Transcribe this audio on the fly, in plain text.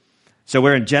So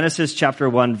we're in Genesis chapter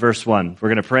 1, verse 1. We're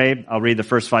going to pray. I'll read the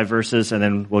first 5 verses, and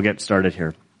then we'll get started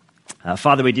here.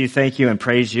 Father, we do thank you and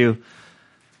praise you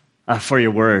for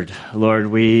your word. Lord,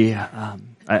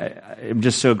 I'm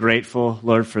just so grateful,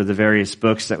 Lord, for the various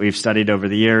books that we've studied over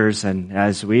the years. And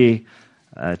as we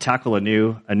tackle a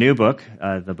new book,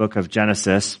 the book of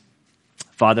Genesis,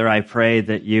 Father, I pray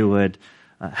that you would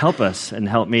help us and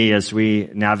help me as we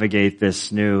navigate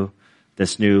this new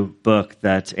book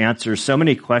that answers so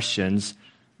many questions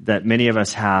that many of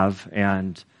us have,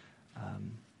 and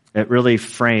it really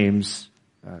frames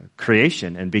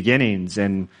creation and beginnings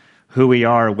and who we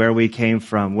are, where we came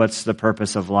from, what's the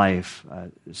purpose of life.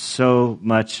 So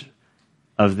much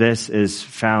of this is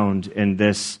found in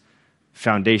this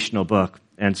foundational book.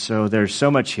 And so there's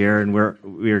so much here, and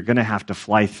we're going to have to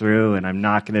fly through, and I'm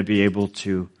not going to be able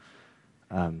to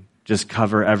just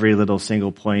cover every little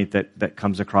single point that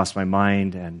comes across my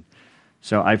mind. And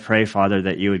so I pray, Father,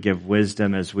 that you would give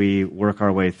wisdom as we work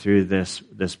our way through this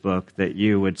book, that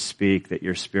you would speak, that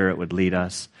your Spirit would lead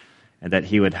us, and that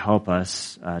he would help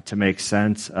us to make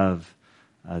sense of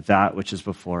that which is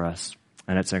before us.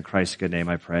 And it's in Christ's good name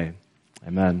I pray.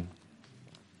 Amen.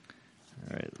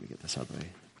 All right, let me get this out of the way.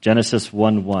 Genesis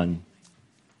 1:1.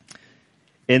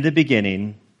 In the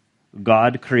beginning,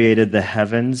 God created the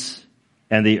heavens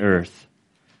and the earth.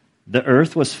 The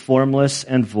earth was formless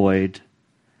and void,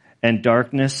 and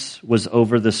darkness was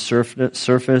over the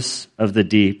surface of the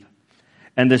deep.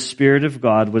 And the Spirit of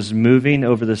God was moving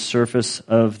over the surface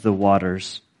of the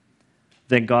waters.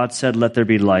 Then God said, "Let there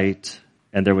be light,"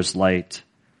 and there was light.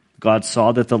 God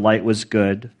saw that the light was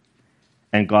good,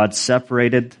 and God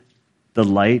separated the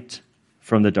light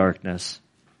from the darkness.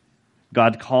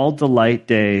 God called the light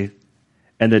day,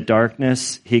 and the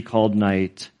darkness he called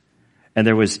night. And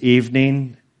there was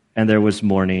evening, and there was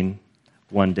morning,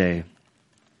 one day.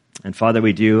 And Father,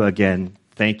 we do again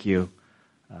thank you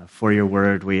for your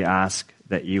word. We ask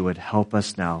that you would help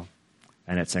us now.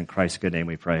 And it's in Christ's good name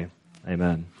we pray.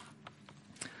 Amen.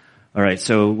 All right,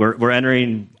 so we're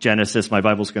entering Genesis. My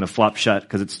Bible's going to flop shut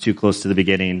because it's too close to the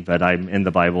beginning, but I'm in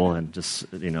the Bible, and just,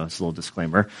 it's a little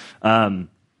disclaimer.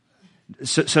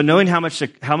 So knowing how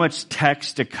much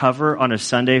text to cover on a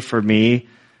Sunday for me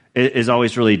is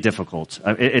always really difficult.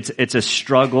 It's a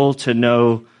struggle to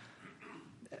know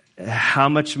how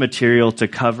much material to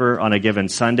cover on a given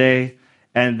Sunday.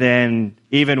 And then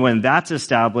even when that's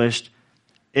established,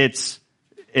 it's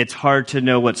hard to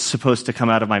know what's supposed to come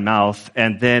out of my mouth.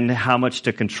 And then how much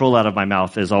to control out of my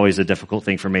mouth is always a difficult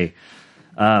thing for me.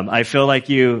 I feel like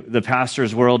the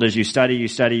pastor's world, as you study,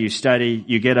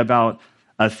 you get about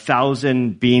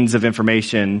 1,000 beans of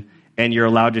information, and you're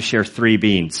allowed to share 3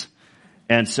 beans.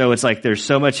 And so it's like there's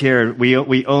so much here.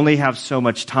 We only have so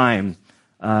much time.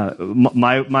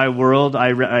 My world,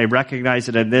 I recognize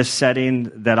it in this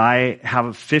setting that I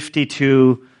have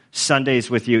 52 Sundays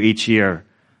with you each year.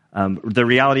 The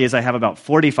reality is I have about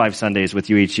 45 Sundays with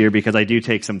you each year because I do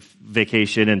take some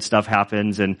vacation and stuff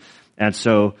happens. And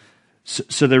so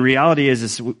the reality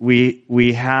is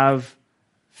we have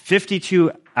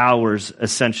 52 hours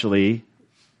essentially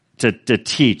to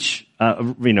teach.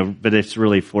 But it's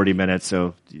really 40 minutes.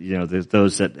 So, there's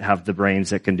those that have the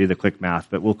brains that can do the quick math,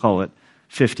 but we'll call it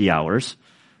 50 hours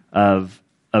of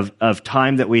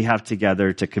time that we have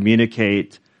together to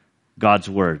communicate God's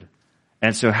word.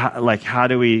 And so how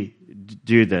do we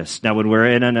do this? Now, when we're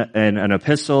in an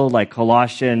epistle like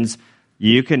Colossians,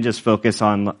 you can just focus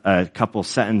on a couple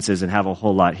sentences and have a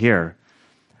whole lot here.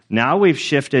 Now we've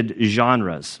shifted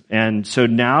genres. And so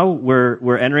now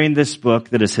we're entering this book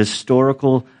that is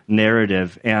historical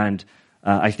narrative. And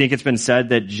I think it's been said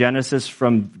that Genesis,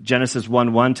 from Genesis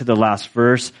 1:1 to the last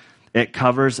verse, it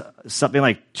covers something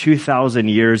like 2,000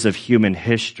 years of human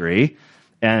history.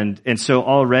 And so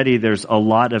already there's a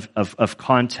lot of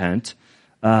content.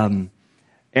 And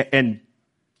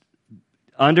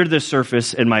under the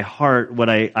surface in my heart, what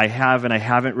I have, and I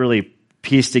haven't really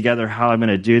pieced together how I'm going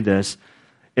to do this,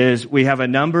 is we have a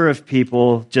number of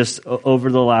people just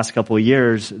over the last couple of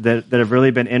years that have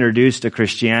really been introduced to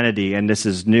Christianity, and this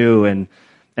is new. And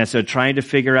so trying to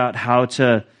figure out how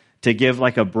to give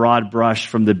like a broad brush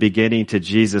from the beginning to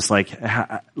Jesus, like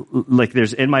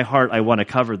there's in my heart, I want to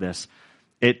cover this.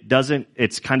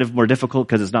 It's kind of more difficult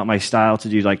because it's not my style to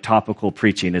do like topical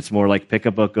preaching. It's more like pick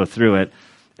a book, go through it.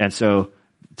 And so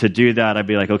to do that, I'd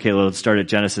be like, okay, let's start at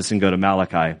Genesis and go to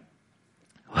Malachi.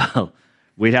 Well,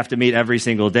 we'd have to meet every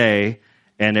single day,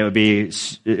 and it'd be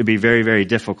very, very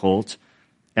difficult.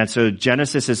 And so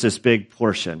Genesis is this big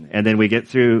portion. And then we get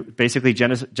through, basically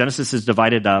Genesis is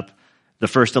divided up. The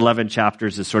first 11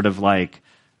 chapters is sort of like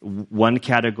one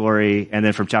category, and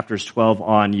then from chapters 12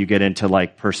 on, you get into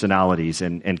like personalities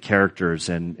and characters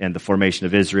and the formation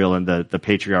of Israel and the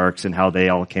patriarchs and how they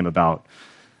all came about.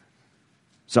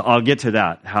 So I'll get to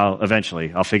that, how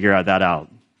eventually I'll figure that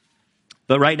out.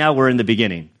 But right now we're in the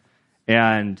beginning.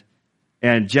 And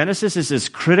Genesis is this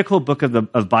critical book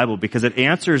of Bible because it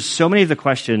answers so many of the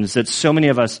questions that so many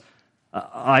of us,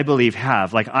 I believe,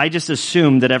 have. Like, I just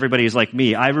assumed that everybody is like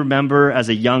me. I remember as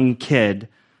a young kid,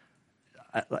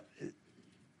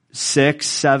 6,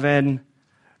 7,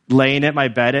 laying at my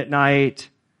bed at night,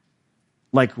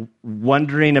 like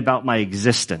wondering about my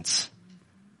existence.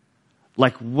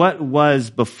 Like, what was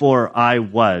before I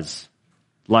was?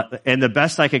 And the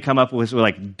best I could come up with was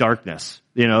like darkness,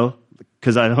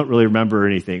 because I don't really remember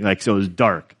anything. Like, so it was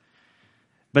dark.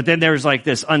 But then there was like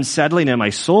this unsettling in my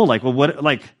soul. Like, well, what,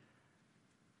 like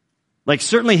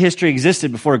certainly history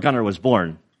existed before Gunnar was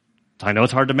born. I know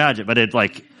it's hard to imagine, but it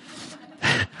like,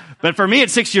 but for me at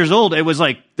 6 years old, it was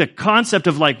like the concept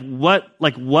of like what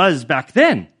like was back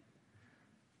then.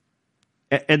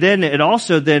 And then it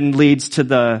also then leads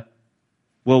to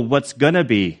well, what's gonna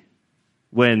be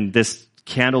when this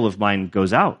candle of mine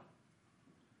goes out?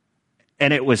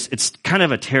 And it's kind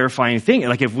of a terrifying thing.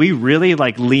 Like, if we really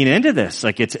like lean into this,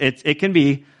 like it can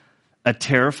be a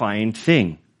terrifying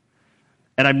thing.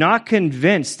 And I'm not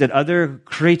convinced that other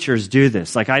creatures do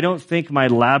this. Like, I don't think my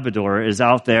Labrador is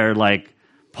out there like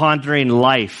pondering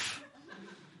life.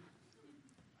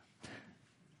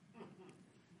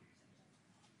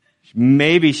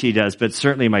 Maybe she does, but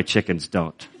certainly my chickens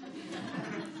don't.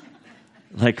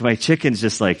 Like, my chickens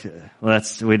just like, well,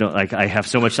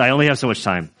 I only have so much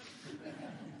time.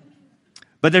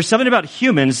 But there's something about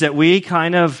humans that we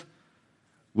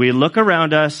look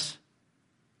around us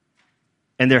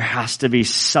and there has to be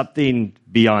something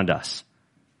beyond us.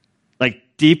 Like,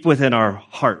 deep within our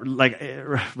heart, like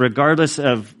regardless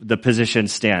of the position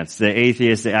stance, the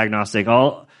atheist, the agnostic,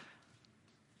 all,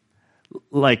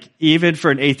 like, even for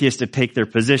an atheist to take their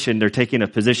position, they're taking a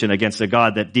position against a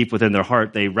God that deep within their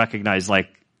heart, they recognize like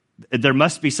there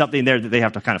must be something there that they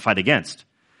have to kind of fight against.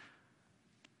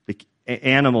 Like,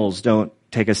 animals don't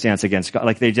take a stance against God.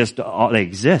 Like, they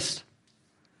exist.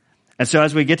 And so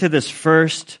as we get to this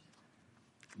first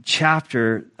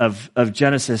chapter of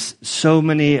Genesis, so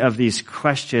many of these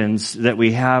questions that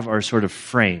we have are sort of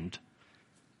framed.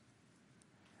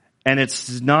 And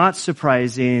it's not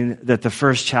surprising that the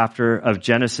first chapter of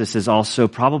Genesis is also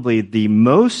probably the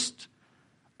most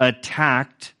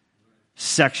attacked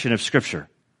section of Scripture.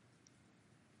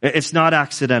 It's not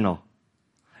accidental.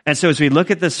 And so as we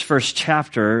look at this first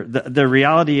chapter, the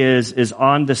reality is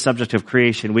on the subject of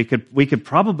creation, we could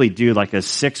probably do like a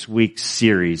 6-week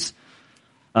series.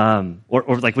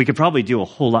 Or like we could probably do a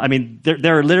whole lot. I mean,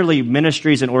 there are literally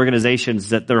ministries and organizations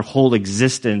that their whole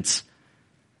existence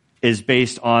is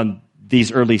based on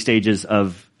these early stages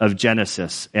of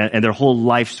Genesis and their whole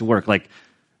life's work, like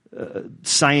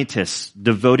scientists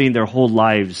devoting their whole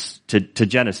lives to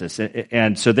Genesis.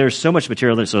 And so there's so much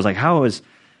material there. So it's like,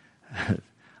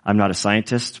 I'm not a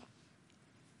scientist.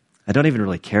 I don't even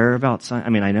really care about science. I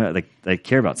mean, I know, like, I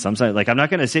care about some science. Like, I'm not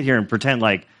going to sit here and pretend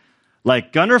like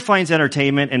Gunnar finds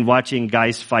entertainment in watching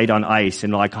guys fight on ice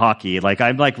and like hockey. Like,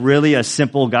 I'm like really a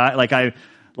simple guy.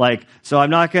 So I'm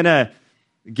not going to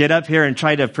get up here and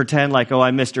try to pretend like, oh,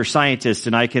 I'm Mr. Scientist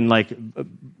and I can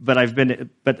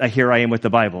but here I am with the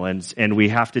Bible and we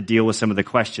have to deal with some of the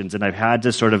questions and I've had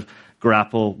to sort of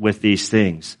grapple with these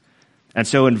things. And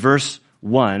so in verse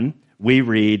 1, we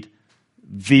read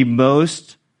the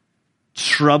most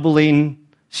troubling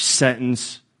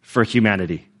sentence for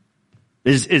humanity.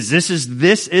 This is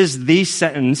the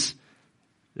sentence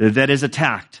that is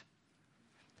attacked.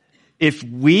 If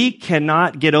we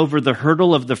cannot get over the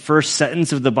hurdle of the first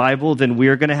sentence of the Bible, then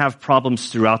we're going to have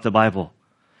problems throughout the Bible.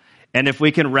 And if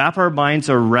we can wrap our minds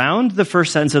around the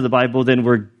first sentence of the Bible, then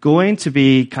we're going to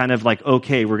be kind of like,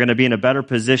 okay, we're going to be in a better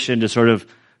position to sort of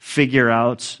figure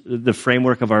out the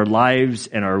framework of our lives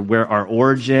and where our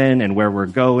origin and where we're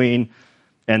going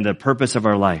and the purpose of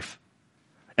our life.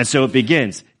 And so it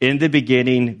begins, in the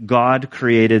beginning, God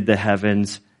created the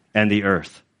heavens and the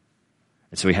earth.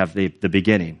 And so we have the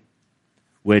beginning,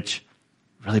 which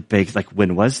really begs, like,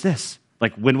 when was this?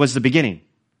 Like, when was the beginning?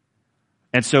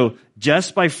 And so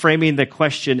just by framing the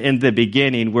question in the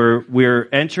beginning, we're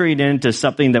entering into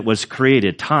something that was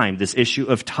created, time, this issue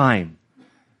of time.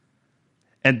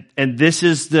 And this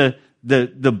is the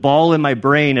ball in my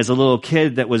brain as a little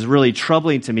kid that was really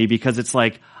troubling to me because it's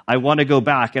like, I want to go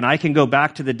back and I can go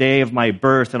back to the day of my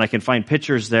birth and I can find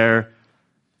pictures there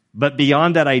But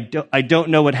beyond that, I don't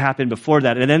know what happened before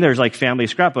that. And then there's like family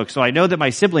scrapbooks. So I know that my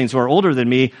siblings who are older than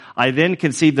me, I then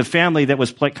conceived the family that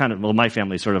was my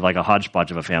family's sort of like a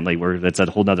hodgepodge of a family where that's a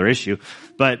whole nother issue.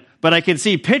 But I can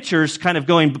see pictures kind of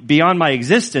going beyond my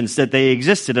existence that they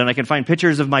existed. And I can find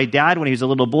pictures of my dad when he was a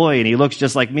little boy and he looks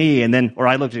just like me. Or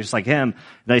I look just like him.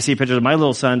 And I see pictures of my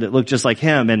little son that look just like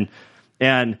him.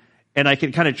 And I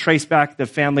can kind of trace back the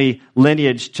family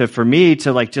lineage for me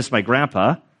to like just my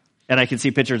grandpa. And I can see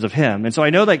pictures of him. And so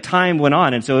I know like time went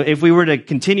on. And so if we were to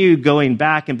continue going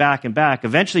back and back and back,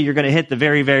 eventually you're going to hit the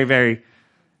very, very, very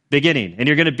beginning. And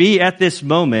you're going to be at this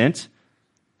moment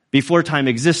before time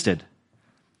existed.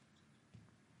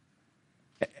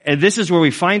 And this is where we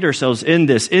find ourselves in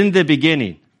the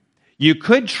beginning. You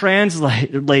could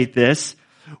translate this,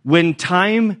 when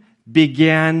time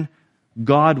began,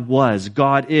 God was,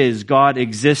 God is, God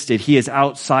existed. He is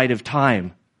outside of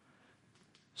time.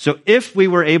 So if we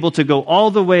were able to go all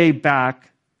the way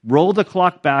back, roll the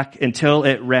clock back until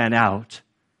it ran out,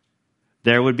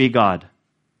 there would be God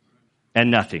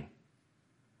and nothing.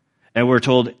 And we're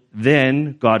told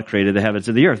then God created the heavens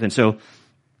and the earth. And so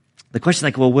the question is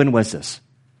like, well, when was this?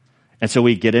 And so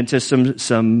we get into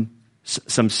some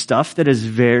stuff that is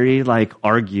very like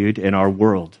argued in our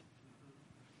world.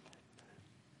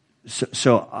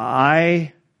 So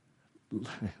I've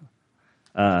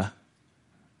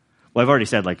already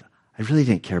said, like, I really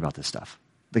didn't care about this stuff.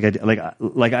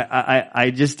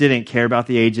 I just didn't care about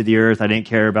the age of the earth. I didn't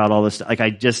care about all this stuff.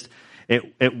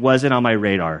 It wasn't on my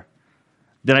radar.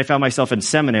 Then I found myself in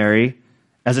seminary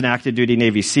as an active duty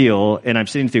Navy SEAL, and I'm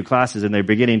sitting through classes, and they're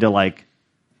beginning to like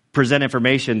present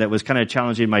information that was kind of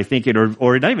challenging my thinking,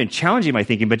 or not even challenging my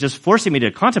thinking, but just forcing me to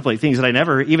contemplate things that I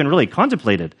never even really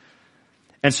contemplated.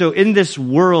 And so in this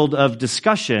world of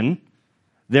discussion,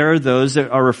 there are those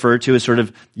that are referred to as sort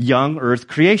of young earth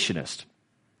creationists.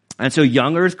 And so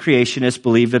young earth creationists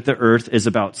believe that the earth is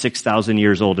about 6,000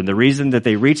 years old. And the reason that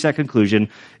they reach that conclusion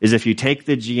is if you take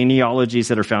the genealogies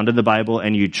that are found in the Bible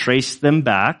and you trace them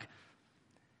back,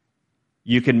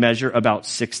 you can measure about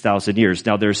 6,000 years.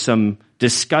 Now there's some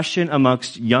discussion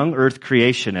amongst young earth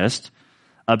creationists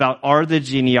about, are the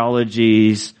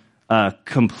genealogies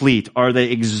complete? Are they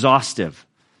exhaustive?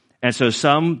 And so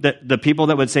the people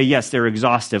that would say, yes, they're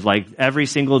exhaustive, like every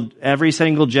single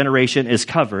generation is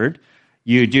covered,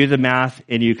 you do the math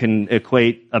and you can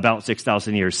equate about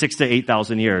 6,000 years, 6,000 to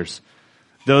 8,000 years.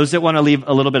 Those that want to leave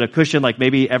a little bit of cushion, like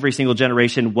maybe every single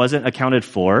generation wasn't accounted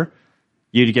for,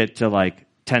 you'd get to like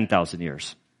 10,000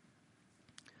 years.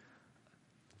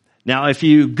 Now, if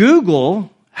you Google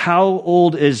how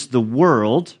old is the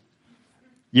world,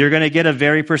 you're going to get a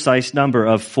very precise number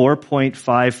of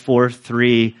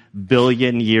 4.543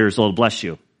 billion years old. Bless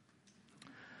you.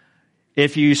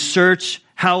 If you search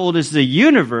how old is the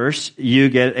universe, you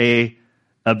get a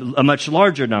much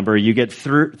larger number. You get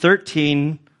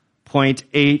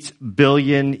 13.8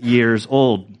 billion years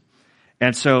old.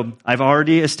 And so I've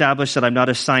already established that I'm not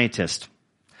a scientist.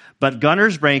 But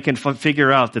Gunner's brain can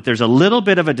figure out that there's a little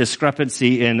bit of a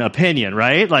discrepancy in opinion,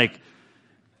 right? Like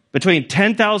between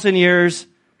 10,000 years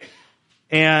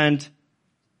and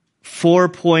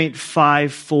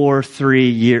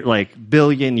 4.543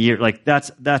 billion years, like that's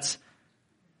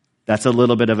a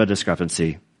little bit of a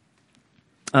discrepancy.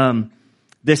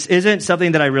 This isn't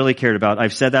something that I really cared about.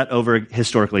 I've said that over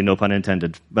historically, no pun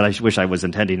intended, but I wish I was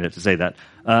intending it to say that.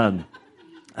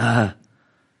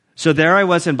 So there I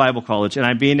was in Bible college, and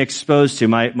I'm being exposed to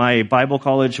my Bible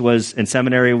college in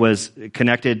seminary was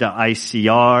connected to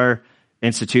ICR,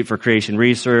 Institute for Creation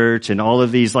Research, and all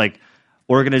of these like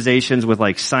organizations with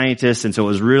like scientists. And so it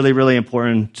was really, really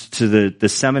important to the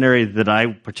seminary that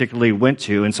I particularly went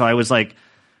to. And so I was like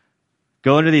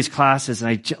going to these classes,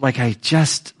 and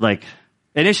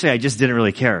initially I just didn't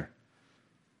really care.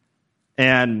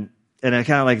 And I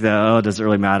kind of like does it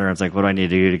really matter? It's like, what do I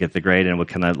need to do to get the grade, and what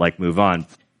can I like move on?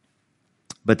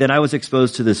 But then I was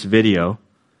exposed to this video.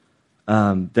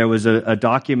 There was a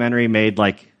documentary made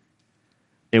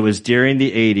it was during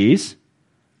the 80s.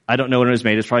 I don't know when it was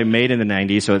made. It's probably made in the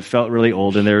 90s, so it felt really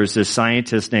old. And there was this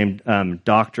scientist named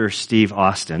Dr. Steve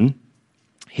Austin.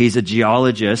 He's a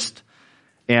geologist,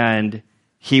 and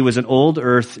he was an old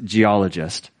Earth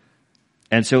geologist.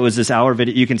 And so it was this hour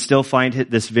video. You can still find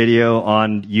this video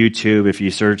on YouTube if you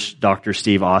search Dr.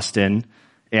 Steve Austin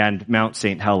and Mount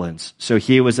St. Helens. So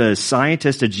he was a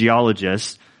scientist, a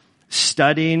geologist,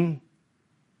 studying,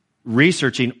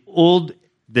 researching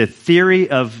the theory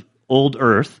of old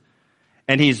Earth,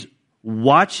 and he's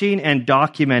watching and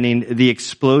documenting the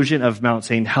explosion of Mount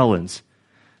St. Helens.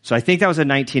 So I think that was in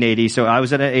 1980. So I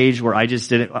was at an age where I just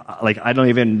didn't, I don't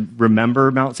even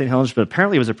remember Mount St. Helens, but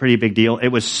apparently it was a pretty big deal. It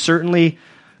was certainly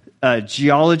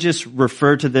geologists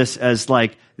refer to this as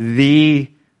like the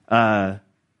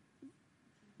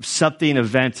something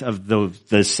event of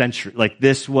the century. Like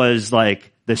this was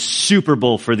like the Super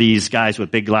Bowl for these guys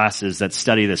with big glasses that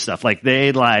study this stuff.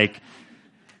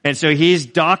 And so he's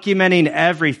documenting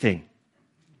everything.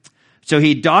 So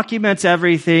he documents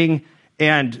everything,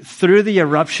 and through the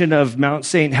eruption of Mount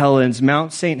St. Helens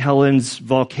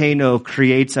volcano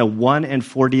creates a 1 in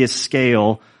 40th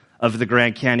scale of the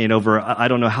Grand Canyon over, I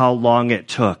don't know how long it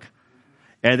took.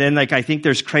 And then I think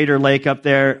there's Crater Lake up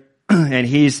there, and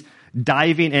he's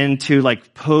diving into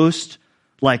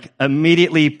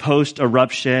immediately post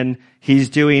eruption. He's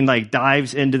doing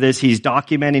dives into this. He's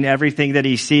documenting everything that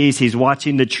he sees. He's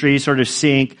watching the tree sort of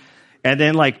sink. And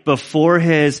then before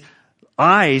his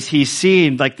eyes, he's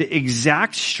seeing the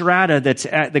exact strata that's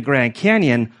at the Grand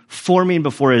Canyon forming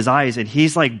before his eyes. And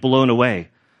he's blown away.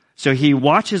 So he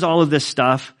watches all of this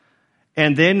stuff.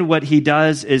 And then what he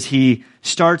does is he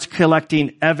starts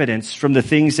collecting evidence from the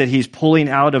things that he's pulling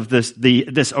out of this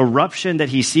eruption that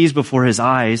he sees before his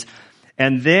eyes.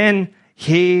 And then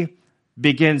he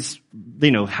begins,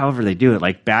 however they do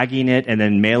it, bagging it and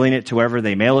then mailing it to wherever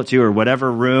they mail it to or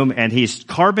whatever room. And he's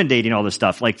carbon dating all this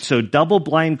stuff. So double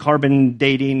blind carbon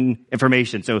dating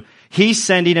information. So he's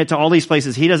sending it to all these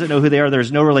places. He doesn't know who they are.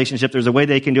 There's no relationship. There's a way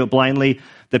they can do it blindly.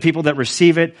 The people that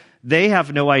receive it, they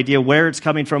have no idea where it's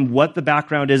coming from, what the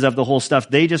background is of the whole stuff.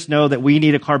 They just know that we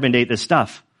need to carbon date this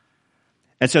stuff.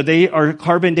 And so they are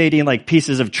carbon dating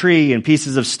pieces of tree and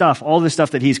pieces of stuff, all the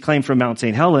stuff that he's claimed from Mount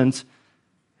St. Helens.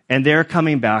 And they're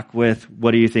coming back with,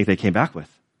 what do you think they came back with?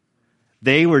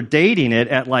 They were dating it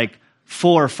at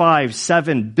 4, 5,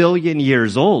 7 billion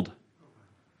years old.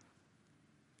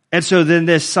 And so then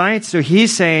this science, so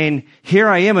he's saying, here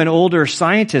I am, an older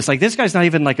scientist. This guy's not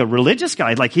even a religious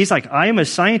guy. He's I am a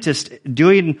scientist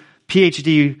doing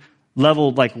PhD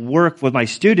level work with my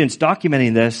students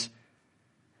documenting this.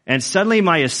 And suddenly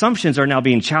my assumptions are now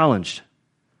being challenged.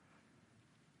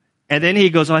 And then he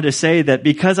goes on to say that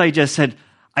because I just said,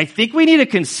 I think we need to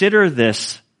consider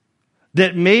this,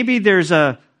 that maybe there's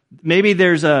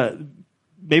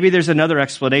another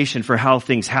explanation for how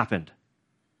things happened.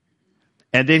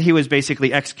 And then he was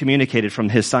basically excommunicated from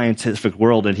his scientific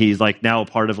world, and he's now a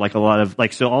part of a lot of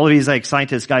so all of these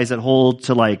scientist guys that hold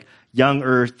to young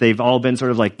Earth, they've all been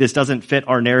sort of this doesn't fit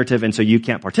our narrative, and so you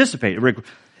can't participate.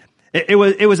 It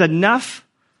was enough.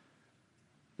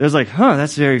 It was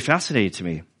that's very fascinating to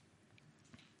me.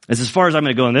 It's as far as I'm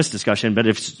going to go in this discussion, but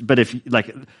if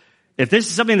this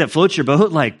is something that floats your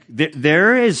boat,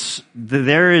 there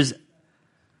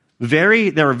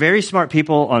are very smart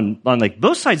people on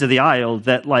both sides of the aisle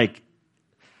that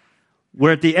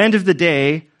where at the end of the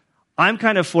day, I'm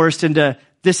kind of forced into,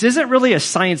 this isn't really a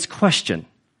science question.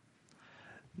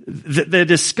 The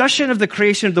discussion of the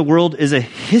creation of the world is a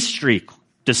history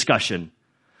discussion.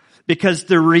 Because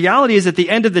the reality is at the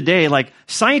end of the day,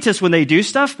 scientists, when they do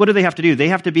stuff, what do they have to do? They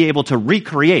have to be able to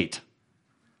recreate.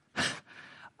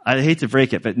 I hate to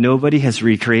break it, but nobody has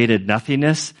recreated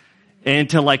nothingness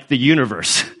into the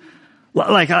universe.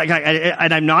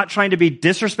 And I'm not trying to be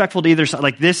disrespectful to either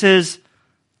side. This is,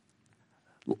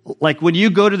 when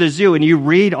you go to the zoo and you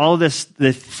read all this,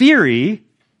 the theory,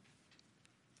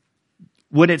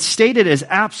 when it's stated as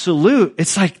absolute,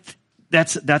 it's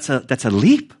that's a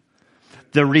leap.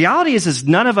 The reality is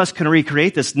none of us can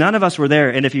recreate this. None of us were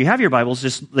there. And if you have your Bibles,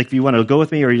 just if you want to go with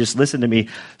me or you just listen to me,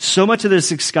 so much of this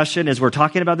discussion as we're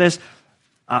talking about this,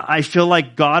 I feel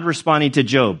like God responding to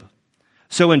Job.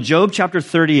 So in Job chapter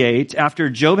 38, after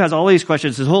Job has all these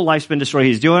questions, his whole life's been destroyed.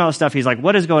 He's doing all this stuff. He's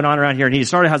what is going on around here? And he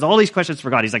has all these questions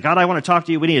for God. He's God, I want to talk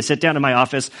to you. We need to sit down in my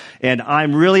office. And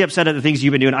I'm really upset at the things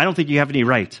you've been doing. I don't think you have any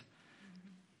right.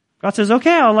 God says,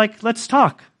 okay, let's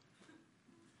talk.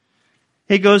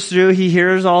 He goes through, he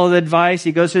hears all of the advice,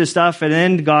 he goes through the stuff, and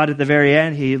then God at the very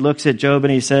end, he looks at Job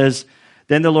and he says,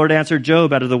 then the Lord answered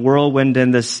Job out of the whirlwind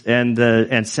and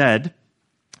said,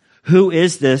 Who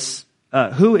is this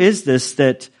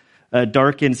that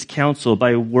darkens counsel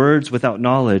by words without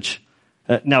knowledge?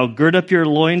 Now gird up your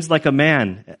loins like a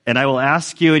man, and I will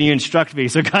ask you and you instruct me.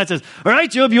 So God says, all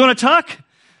right, Job, you want to talk?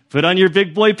 Put on your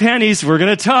big boy panties. We're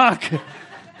going to talk.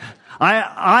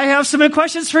 I have some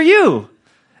questions for you.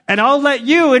 And I'll let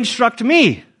you instruct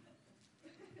me.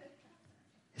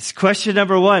 It's question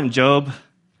number 1, Job.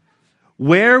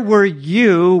 Where were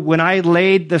you when I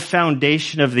laid the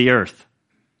foundation of the earth?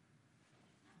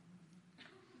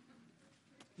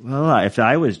 Well, if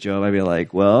I was Job, I'd be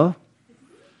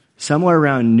somewhere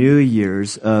around New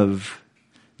Year's of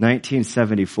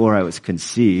 1974, I was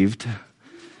conceived.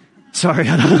 Sorry,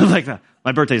 I don't that.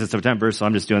 My birthday's in September, so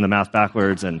I'm just doing the math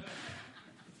backwards. And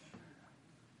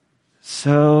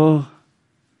So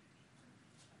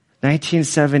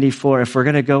 1974, if we're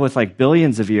going to go with like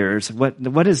billions of years, what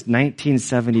is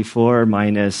 1974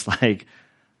 minus like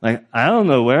I don't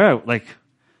know where,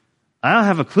 I don't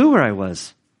have a clue where I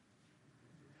was.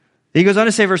 He goes on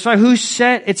to say, verse 5, who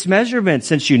set its measurement,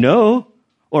 since you know,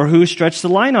 or who stretched the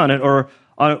line on it, or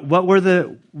on what were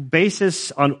the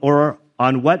basis on, or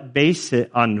on what basis,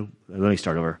 on, let me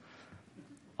start over.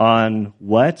 On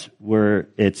what were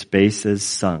its bases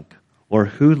sunk, or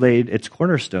who laid its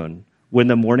cornerstone, when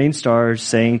the morning stars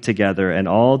sang together and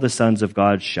all the sons of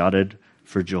God shouted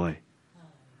for joy?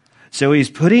 So he's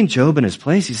putting Job in his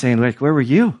place. He's saying, like, where were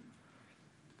you?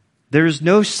 There's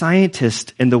no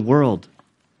scientist in the world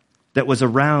that was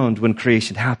around when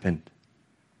creation happened.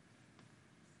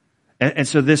 And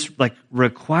so this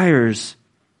requires,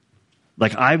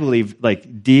 I believe,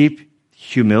 deep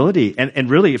humility. And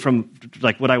really from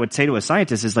what I would say to a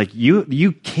scientist is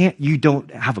you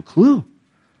don't have a clue.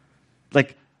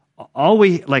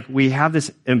 We have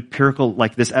this empirical,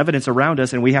 this evidence around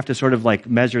us, and we have to sort of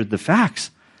measure the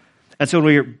facts. And so when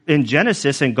we're in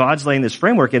Genesis and God's laying this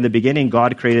framework, in the beginning,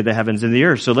 God created the heavens and the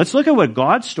earth. So let's look at what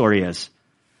God's story is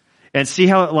and see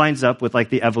how it lines up with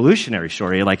the evolutionary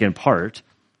story, in part.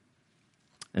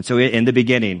 And so in the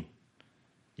beginning,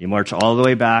 you march all the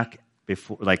way back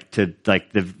before,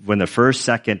 when the first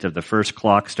second of the first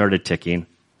clock started ticking,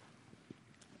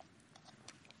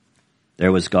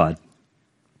 there was God.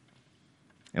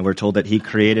 And we're told that he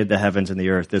created the heavens and the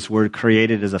earth. This word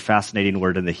created is a fascinating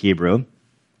word in the Hebrew.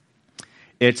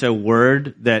 It's a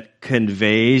word that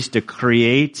conveys to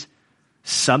create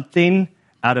something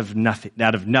out of nothing,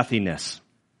 out of nothingness.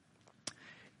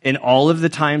 In all of the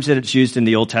times that it's used in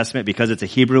the Old Testament, because it's a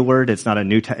Hebrew word, it's not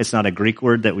a Greek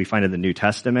word that we find in the New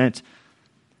Testament.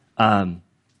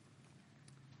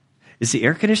 Is the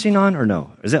air conditioning on or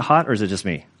no? Is it hot or is it just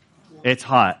me? It's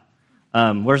hot.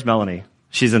 Where's Melanie?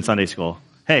 She's in Sunday school.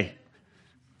 Hey, do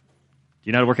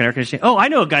you know how to work in air conditioning? Oh, I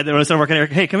know a guy that knows how to work in air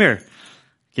conditioning. Hey, come here.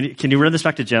 Can you run this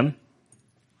back to Jim?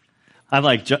 I'm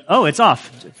like, oh, it's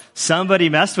off. Somebody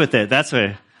messed with it. That's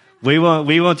what. We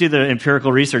won't do the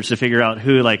empirical research to figure out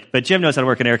who, but Jim knows how to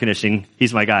work in air conditioning.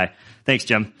 He's my guy. Thanks,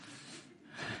 Jim.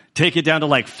 Take it down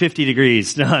to 50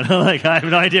 degrees. No, I have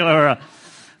no idea where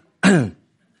we're at.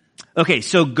 Okay,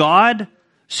 so God,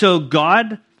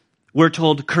 we're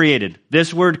told, created.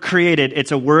 This word created,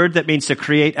 it's a word that means to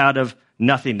create out of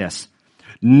nothingness.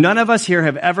 None of us here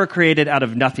have ever created out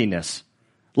of nothingness.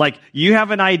 You have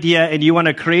an idea and you want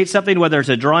to create something, whether it's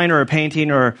a drawing or a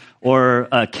painting or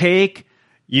a cake.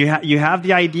 You have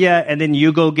the idea, and then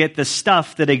you go get the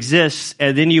stuff that exists,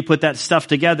 and then you put that stuff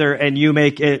together and you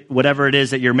make it whatever it is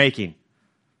that you're making.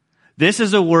 This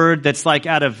is a word that's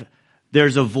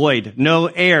there's a void, no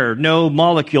air, no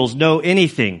molecules, no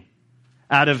anything.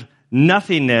 Out of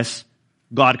nothingness,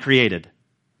 God created.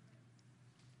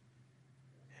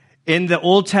 In the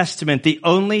Old Testament, the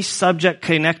only subject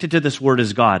connected to this word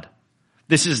is God.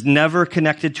 This is never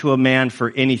connected to a man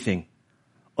for anything.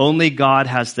 Only God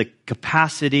has the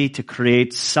capacity to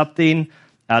create something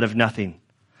out of nothing.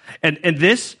 And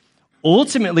this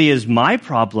ultimately is my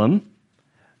problem.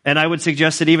 And I would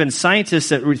suggest that even scientists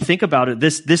that think about it,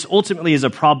 this ultimately is a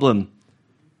problem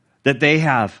that they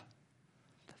have.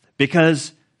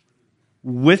 Because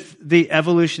with the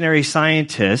evolutionary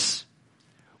scientists,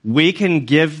 we can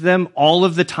give them all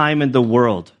of the time in the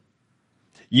world.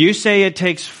 You say it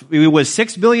was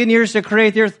 6 billion years to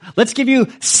create the earth. Let's give you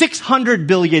 600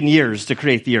 billion years to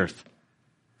create the earth.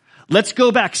 Let's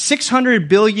go back 600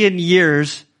 billion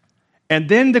years. And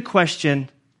then the question,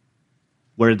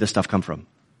 where did this stuff come from?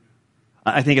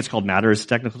 I think it's called matter is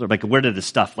technical. Where did the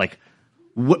stuff,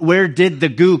 where did the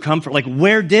goo come from?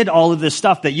 Where did all of this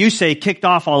stuff that you say kicked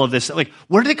off all of this?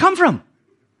 Where did it come from?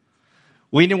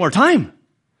 We need more time.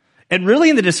 And really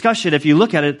in the discussion, if you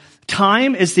look at it,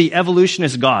 time is the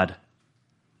evolutionist God.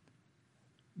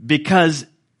 Because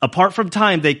apart from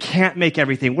time, they can't make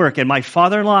everything work. And my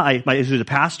father-in-law, who's a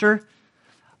pastor,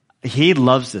 he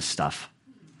loves this stuff.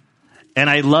 And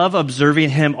I love observing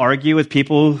him argue with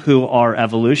people who are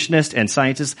evolutionists and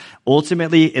scientists.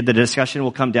 Ultimately, the discussion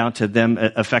will come down to them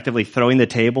effectively throwing the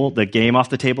game off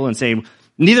the table and saying,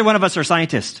 neither one of us are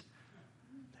scientists.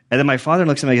 And then my father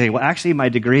looks at me and goes, well, actually, my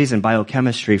degree is in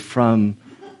biochemistry from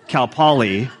Cal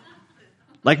Poly.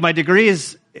 My degree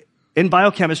is in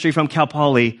biochemistry from Cal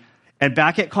Poly. And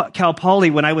back at Cal Poly,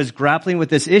 when I was grappling with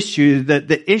this issue,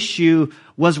 the issue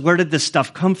was, where did this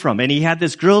stuff come from? And he had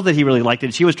this girl that he really liked,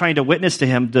 and she was trying to witness to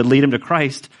him to lead him to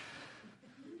Christ.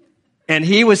 And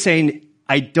he was saying,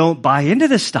 I don't buy into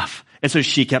this stuff. And so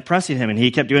she kept pressing him, and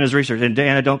he kept doing his research. And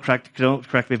Diana, don't correct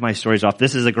me if my story's off.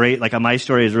 This is a great, like, my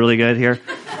story is really good here.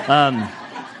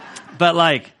 But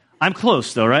like, I'm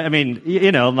close though, right? I mean,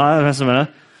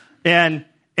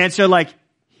 and so like,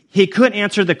 he couldn't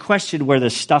answer the question where the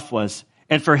stuff was.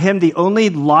 And for him, the only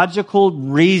logical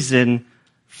reason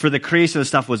for the creation of the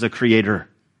stuff was a creator.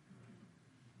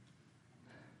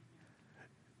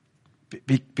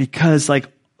 Because like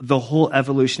the whole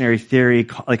evolutionary theory,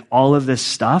 like all of this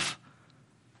stuff,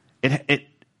 it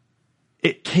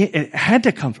had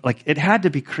to come, like it had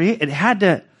to be created. It had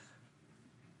to,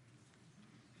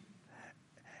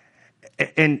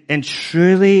 and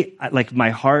truly, like my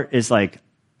heart is like,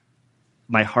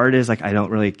 I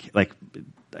don't really, like,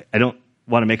 I don't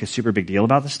want to make a super big deal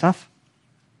about this stuff.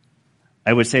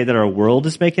 I would say that our world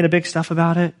is making a big stuff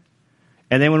about it.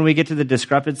 And then when we get to the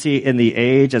discrepancy in the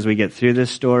age, as we get through this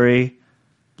story,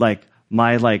 like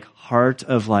my like heart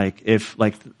of like, if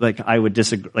like I would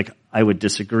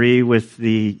disagree with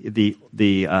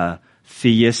the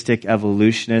theistic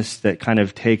evolutionists that kind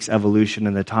of takes evolution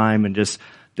in the time and just,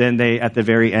 then they, at the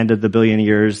very end of the billion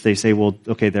years, they say, well,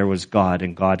 okay, there was God,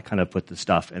 and God kind of put the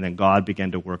stuff, and then God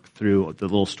began to work through the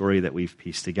little story that we've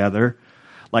pieced together.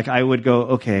 Like I would go,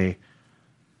 okay,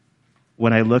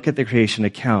 when I look at the creation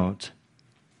account,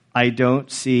 I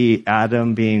don't see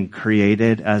Adam being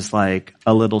created as like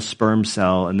a little sperm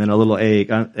cell and then a little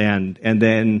egg, and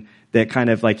then that kind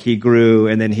of like he grew,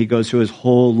 and then he goes through his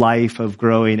whole life of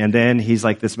growing, and then he's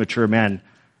like this mature man.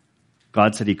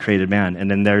 God said he created man.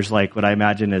 And then there's like what I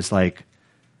imagine is like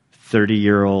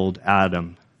 30-year-old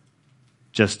Adam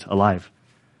just alive.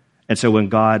 And so when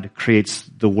God creates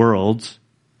the world,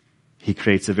 he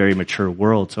creates a very mature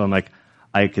world. So I'm like,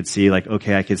 I could see like,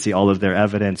 okay, I could see all of their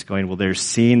evidence going, well, they're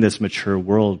seeing this mature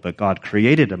world, but God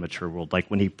created a mature world.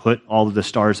 Like when he put all of the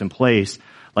stars in place,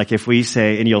 like if we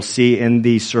say, and you'll see in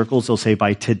these circles, they'll say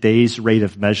by today's rate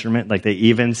of measurement, like they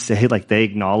even say, like they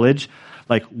acknowledge,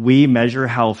 like we measure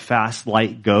how fast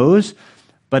light goes,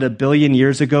 but 1 billion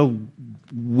years ago,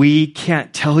 we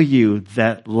can't tell you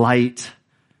that light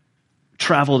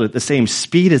traveled at the same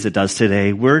speed as it does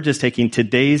today. We're just taking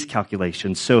today's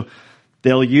calculations. So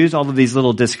they'll use all of these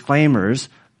little disclaimers.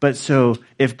 But so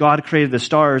if God created the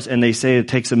stars and they say it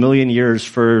takes 1 million years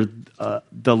for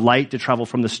the light to travel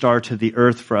from the star to the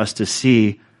earth for us to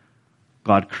see,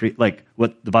 like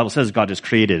what the Bible says, God just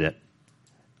created it.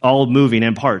 All moving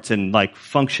in parts and like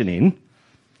functioning.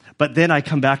 But then I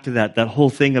come back to that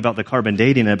whole thing about the carbon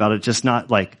dating, about it just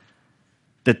not like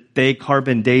that they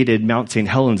carbon dated Mount St.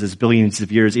 Helens as billions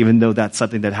of years, even though that's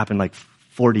something that happened like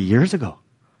 40 years ago.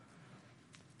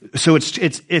 So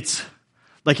it's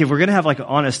like if we're going to have like an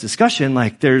honest discussion,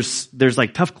 like there's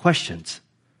like tough questions.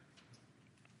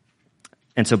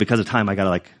 And so because of time, I got to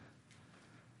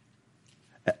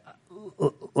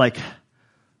like,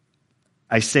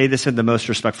 I say this in the most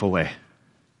respectful way.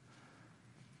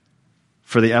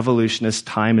 For the evolutionists,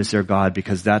 time is their God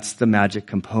because that's the magic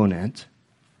component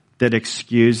that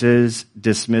dismisses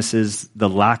the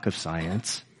lack of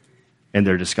science in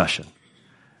their discussion.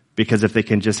 Because if they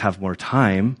can just have more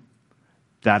time,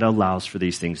 that allows for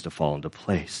these things to fall into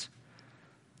place.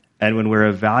 And when we're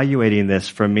evaluating this,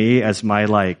 for me, as my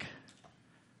like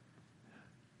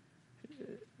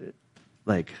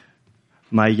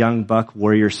my young buck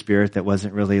warrior spirit that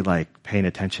wasn't really like paying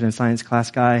attention in science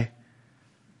class guy,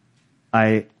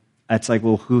 it's like,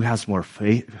 well, who has more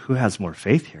faith? Who has more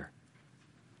faith here?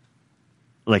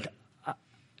 Like,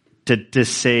 to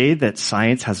say that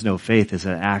science has no faith is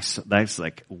that's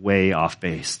like way off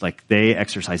base. Like they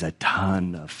exercise a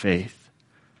ton of faith.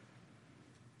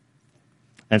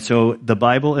 And so the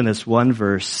Bible in this one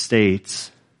verse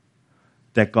states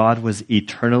that God was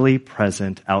eternally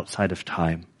present outside of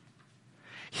time.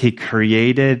 He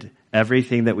created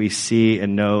everything that we see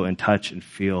and know and touch and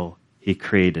feel. He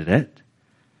created it.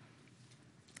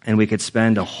 And we could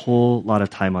spend a whole lot of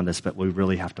time on this, but we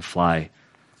really have to fly.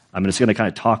 I'm just going to kind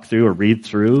of talk through or read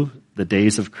through the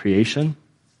days of creation.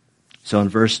 So in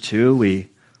verse 2,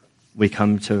 we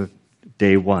come to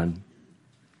day 1.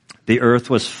 The earth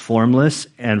was formless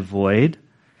and void,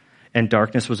 and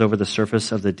darkness was over the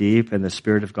surface of the deep, and the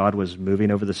Spirit of God was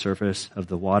moving over the surface of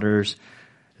the waters.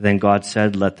 Then God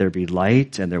said, let there be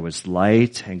light, and there was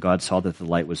light, and God saw that the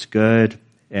light was good,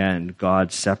 and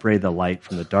God separated the light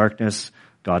from the darkness.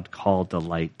 God called the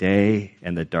light day,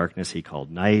 and the darkness he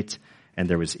called night, and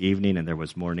there was evening, and there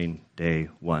was morning, day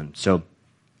 1. So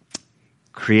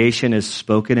creation is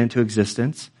spoken into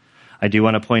existence. I do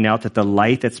want to point out that the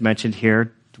light that's mentioned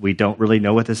here, we don't really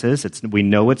know what this is. We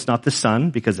know it's not the sun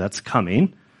because that's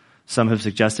coming. Some have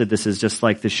suggested this is just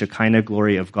like the Shekinah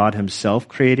glory of God himself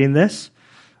creating this.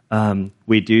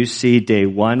 We do see day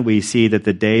one. We see that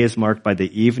the day is marked by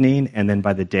the evening and then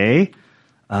by the day.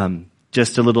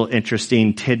 Just a little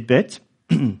interesting tidbit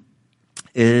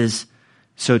is,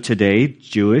 so today,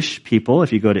 Jewish people,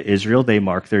 if you go to Israel, they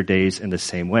mark their days in the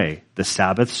same way. The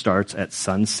Sabbath starts at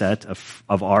sunset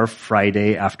of our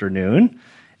Friday afternoon,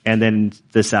 and then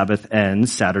the Sabbath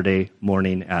ends Saturday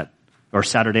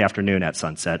afternoon at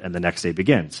sunset, and the next day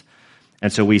begins.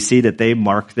 And so we see that they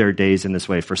mark their days in this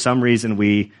way. For some reason,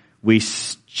 we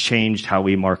changed how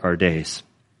we mark our days.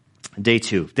 Day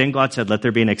 2. Then God said, let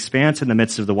there be an expanse in the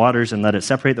midst of the waters, and let it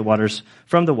separate the waters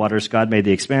from the waters. God made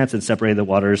the expanse and separated the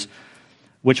waters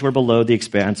which were below the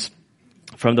expanse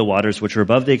from the waters which were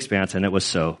above the expanse, and it was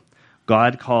so.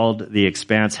 God called the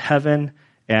expanse heaven,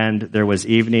 and there was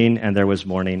evening and there was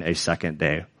morning a second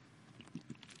day.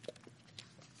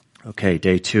 Okay,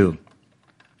 day 2.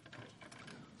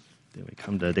 Then we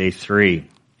come to day 3.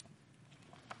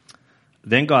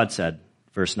 Then God said,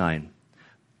 verse 9,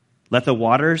 let the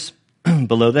waters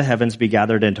below the heavens be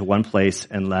gathered into one place,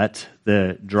 and let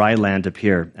the dry land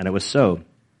appear. And it was so.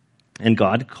 And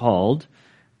God called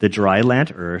the dry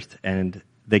land earth, and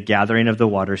the gathering of the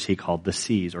waters he called the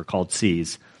seas, or called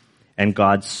seas. And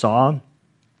God saw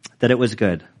that it was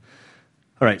good.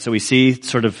 All right, so we see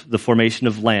sort of the formation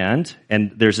of land,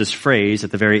 and there's this phrase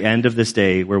at the very end of this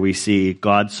day where we see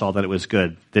God saw that it was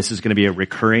good. This is going to be a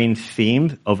recurring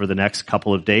theme over the next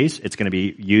couple of days. It's going to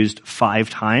be used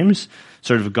 5 times.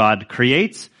 Sort of God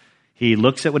creates, he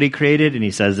looks at what he created, and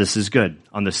he says, this is good.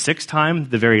 On the 6th time,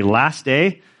 the very last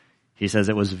day, he says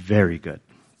it was very good.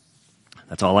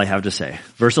 That's all I have to say.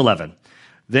 Verse 11.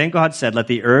 Then God said, let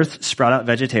the earth sprout out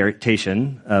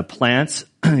vegetation, plants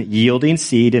yielding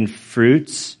seed and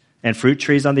fruits, and fruit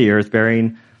trees on the earth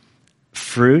bearing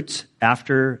fruit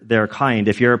after their kind.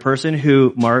 If you're a person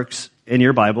who marks in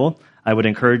your Bible, I would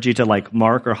encourage you to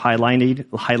mark or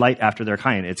highlight after their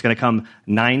kind. It's going to come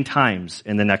 9 times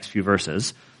in the next few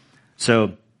verses.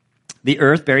 So the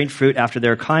earth bearing fruit after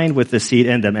their kind with the seed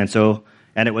in them.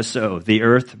 And it was so. The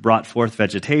earth brought forth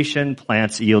vegetation,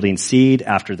 plants yielding seed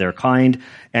after their kind,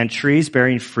 and trees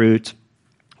bearing fruit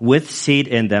with seed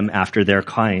in them after their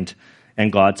kind.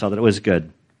 And God saw that it was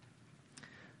good.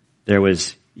 There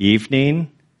was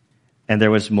evening and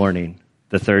there was morning,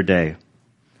 the 3rd day.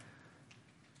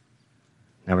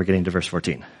 Now we're getting to verse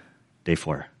 14, day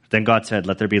 4. Then God said,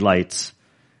 let there be lights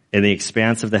in the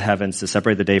expanse of the heavens to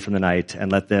separate the day from the night,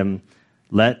 and let them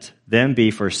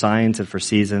be for signs and for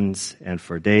seasons and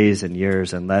for days and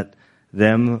years, and let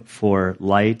them for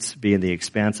lights be in the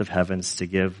expanse of heavens to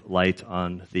give light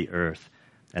on the earth.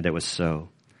 And it was so.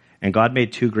 And God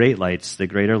made 2 great lights, the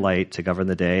greater light to govern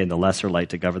the day and the lesser light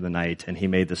to govern the night, and he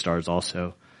made the stars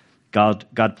also.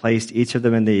 God placed each of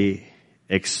them in the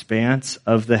expanse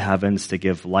of the heavens to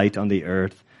give light on the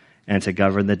earth and to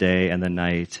govern the day and the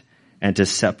night, and to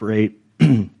separate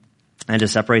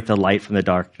the light from the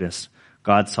darkness.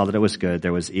 God saw that it was good.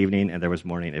 There was evening and there was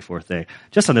morning, a 4th day.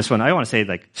 Just on this one, I want to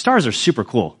say, stars are super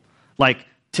cool.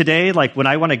 Today, when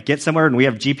I want to get somewhere and we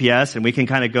have GPS and we can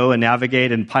kind of go and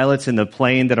navigate, and pilots in the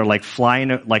plane that are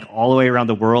flying all the way around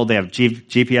the world, they have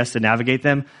GPS to navigate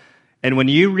them. And when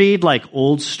you read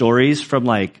old stories from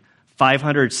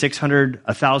 500, 600,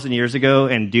 1,000 years ago,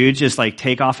 and dudes just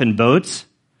take off in boats,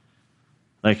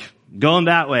 going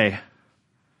that way.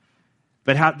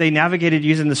 But how they navigated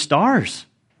using the stars.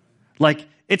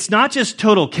 It's not just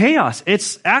total chaos.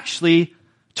 It's actually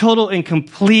total and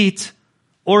complete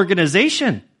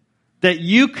organization that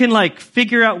you can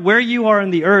figure out where you are in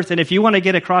the earth. And if you want to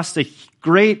get across the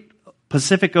great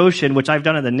Pacific Ocean, which I've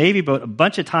done in the Navy boat a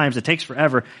bunch of times, it takes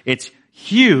forever. It's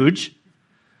huge.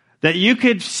 That you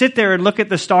could sit there and look at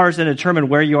the stars and determine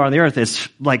where you are on the earth is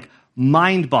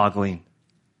mind-boggling.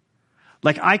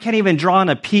 I can't even draw on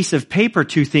a piece of paper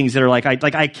 2 things that are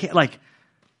I can't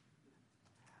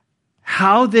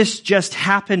how this just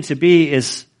happened to be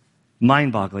is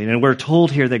mind-boggling. And we're told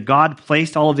here that God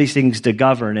placed all of these things to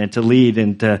govern and to lead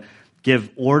and to give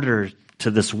order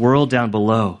to this world down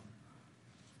below.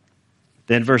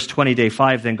 Then verse 20, day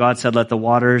 5, then God said, let the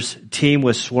waters teem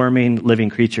with swarming living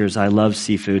creatures. I love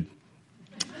seafood.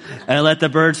 And let the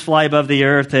birds fly above the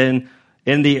earth, and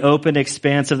in the open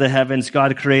expanse of the heavens,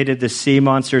 God created the sea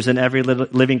monsters and every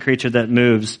living creature that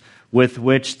moves, with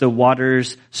which the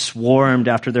waters swarmed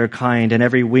after their kind, and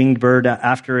every winged bird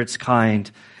after its kind.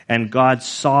 And God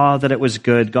saw that it was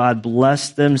good. God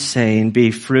blessed them, saying,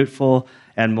 be fruitful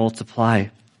and multiply.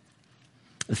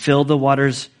 Fill the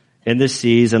waters in the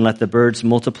seas, and let the birds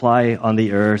multiply on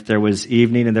the earth. There was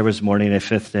evening and there was morning, a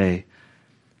 5th day.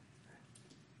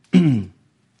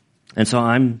 And so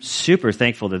I'm super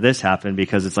thankful that this happened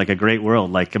because it's like a great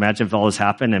world. Like imagine if all this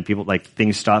happened and people like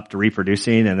things stopped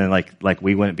reproducing and then like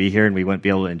we wouldn't be here and we wouldn't be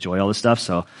able to enjoy all this stuff.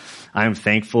 So I'm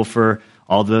thankful for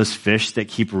all those fish that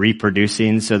keep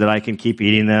reproducing so that I can keep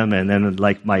eating them. And then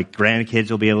like my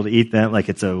grandkids will be able to eat them. Like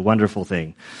it's a wonderful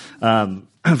thing.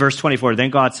 Verse 24, then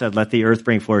God said, let the earth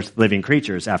bring forth living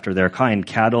creatures after their kind,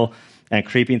 cattle and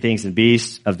creeping things and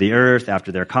beasts of the earth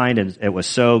after their kind. And it was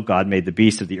so. God made the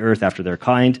beasts of the earth after their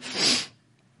kind,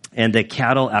 and the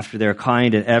cattle after their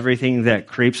kind, and everything that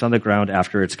creeps on the ground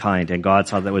after its kind. And God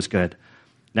saw that was good.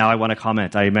 Now I want to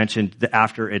comment. I mentioned the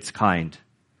after its kind.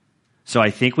 So I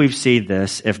think we've seen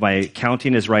this. If my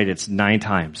counting is right, it's 9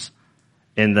 times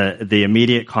in the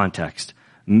immediate context.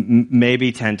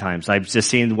 Maybe 10 times. I've just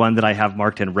seen one that I have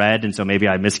marked in red, and so maybe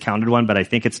I miscounted one, but I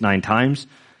think it's 9 times.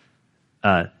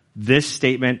 This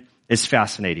statement is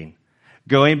fascinating.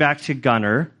 Going back to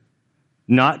Gunnar,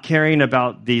 not caring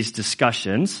about these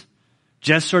discussions,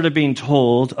 just sort of being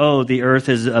told, oh, the earth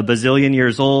is a bazillion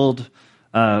years old.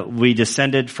 We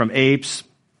descended from apes.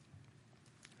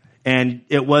 And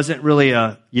it wasn't really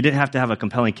you didn't have to have a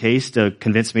compelling case to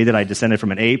convince me that I descended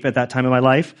from an ape at that time in my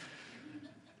life.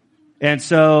 And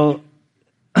so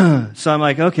I'm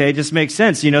like, okay, it just makes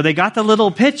sense. You know, they got the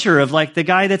little picture of like the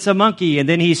guy that's a monkey and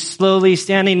then he's slowly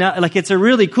standing up. Like it's a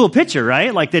really cool picture,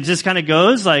 right? Like that just kind of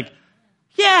goes like,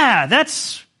 yeah,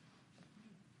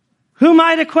 who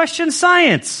might have questioned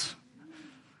science?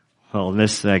 Well,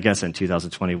 I guess in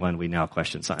 2021, we now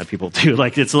question science. People do.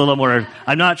 Like it's a little more,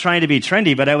 I'm not trying to be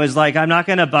trendy, but I was like, I'm not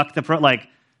going to buck like,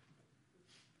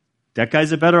 that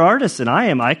guy's a better artist than I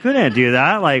am. I couldn't do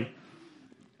that. Like,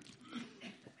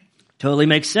 totally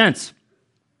makes sense.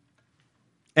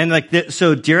 And like,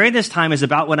 so during this time is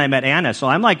about when I met Anna. So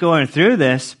I'm like going through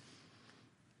this.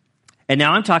 And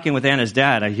now I'm talking with Anna's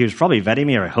dad. He was probably vetting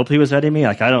me, or I hope he was vetting me.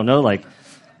 Like, I don't know. Like,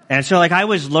 and so like I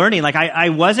was learning, like I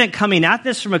wasn't coming at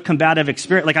this from a combative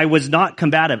experience. Like I was not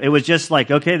combative. It was just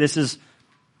like, okay, this is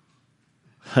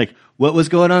like what was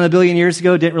going on a billion years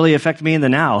ago didn't really affect me in the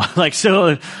now. Like,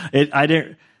 so I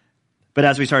didn't. But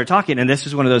as we started talking, and this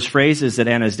is one of those phrases that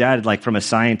Anna's dad, like from a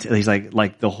scientist, he's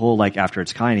like the whole, like after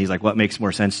its kind, he's like, what makes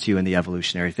more sense to you in the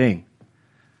evolutionary thing?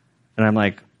 And I'm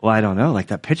like, well, I don't know. Like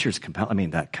that picture's compelling. I mean,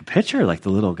 that picture, like the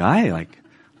little guy,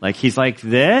 like he's like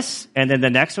this, and then the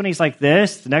next one he's like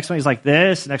this, the next one he's like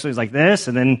this, the next one he's like this,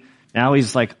 and then now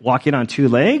he's like walking on 2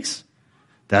 legs.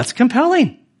 That's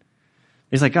compelling.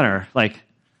 He's like, Gunnar, like,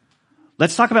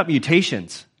 let's talk about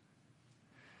mutations.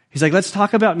 He's like, let's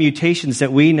talk about mutations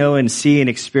that we know and see and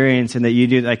experience and that you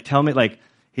do. Like, tell me, like,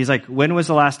 he's like, when was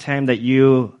the last time that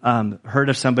you heard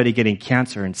of somebody getting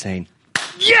cancer and saying,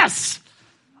 yes,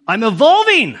 I'm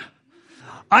evolving.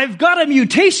 I've got a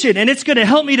mutation and it's going to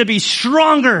help me to be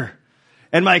stronger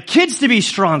and my kids to be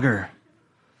stronger.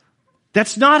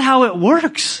 That's not how it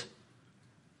works.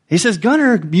 He says,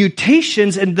 Gunnar,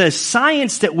 mutations and the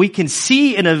science that we can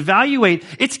see and evaluate,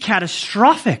 it's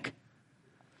catastrophic.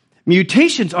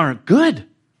 Mutations aren't good.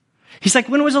 He's like,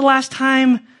 when was the last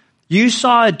time you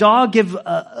saw a dog give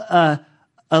a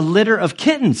litter of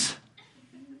kittens?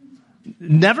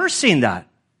 Never seen that.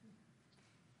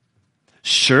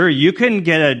 Sure, you can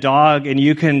get a dog and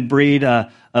you can breed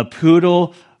a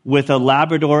poodle with a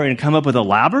Labrador and come up with a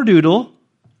Labradoodle,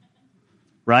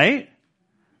 right?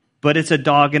 But it's a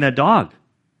dog and a dog.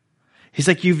 He's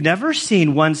like, you've never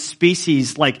seen one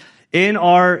species, like in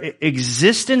our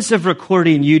existence of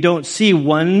recording, you don't see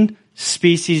one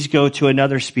species go to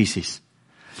another species.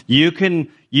 You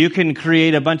can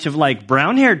create a bunch of like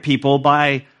brown-haired people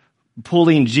by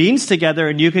pulling genes together,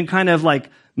 and you can kind of like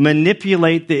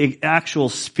manipulate the actual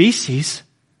species.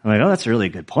 I'm like, oh, that's a really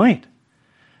good point.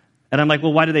 And I'm like,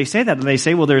 well, why do they say that? And they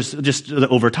say, well, there's just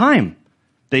over time.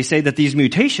 They say that these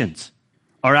mutations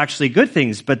are actually good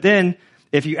things. But then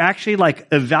if you actually like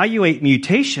evaluate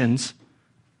mutations,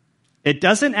 it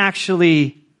doesn't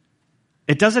actually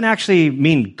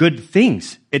mean good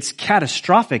things. It's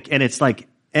catastrophic and it's like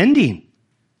ending.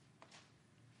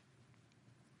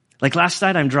 Like last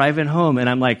night I'm driving home and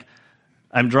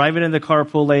I'm driving in the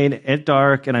carpool lane at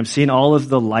dark and I'm seeing all of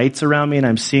the lights around me and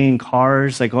I'm seeing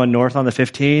cars like going north on the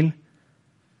 15.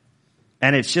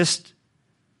 And it's just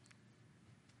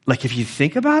like, if you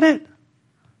think about it,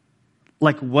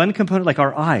 like one component, like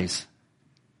our eyes,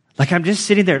 like I'm just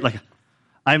sitting there, like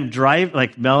I'm driving,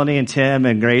 like Melanie and Tim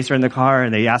and Grace are in the car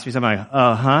and they ask me something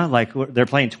like, like they're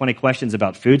playing 20 questions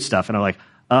about food stuff. And I'm like,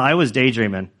 I was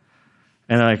daydreaming.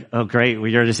 And they're like, oh great, well,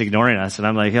 you're just ignoring us. And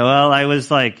I'm like, well, I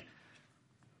was like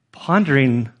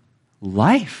pondering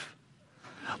life.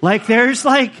 Like there's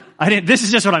like, this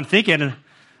is just what I'm thinking.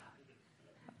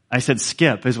 I said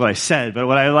skip is what I said, but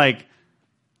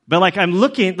But like I'm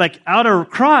looking, like out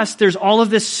across, there's all of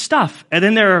this stuff. And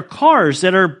then there are cars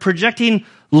that are projecting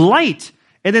light.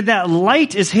 And then that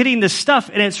light is hitting the stuff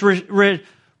and it's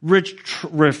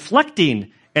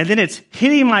reflecting. And then it's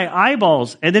hitting my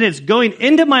eyeballs. And then it's going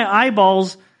into my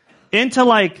eyeballs into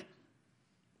like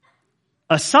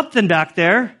a something back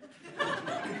there.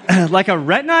 Like a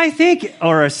retina, I think,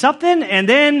 or a something. And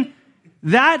then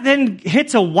that then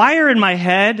hits a wire in my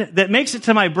head that makes it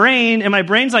to my brain, and my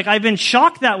brain's like, I've been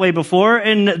shocked that way before,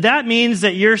 and that means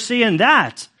that you're seeing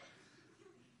that.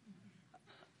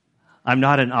 I'm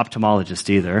not an ophthalmologist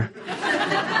either.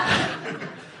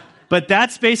 But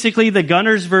that's basically the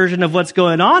gunner's version of what's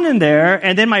going on in there,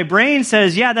 and then my brain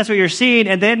says, yeah, that's what you're seeing,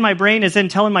 and then my brain is then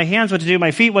telling my hands what to do, my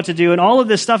feet what to do, and all of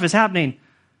this stuff is happening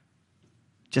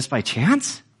just by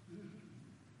chance?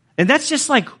 And that's just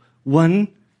like one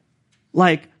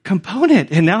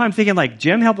component. And now I'm thinking like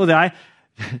Jim helped with the eye.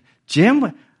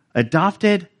 Jim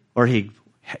adopted, or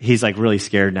he's like really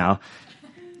scared now.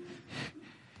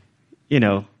 You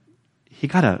know, he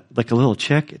got a little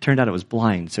chick. It turned out it was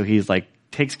blind. So he's like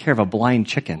takes care of a blind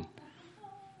chicken.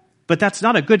 But that's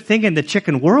not a good thing in the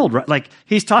chicken world, right? Like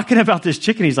he's talking about this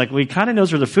chicken. He's like, well, he kind of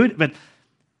knows where the food,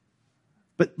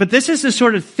 but this is the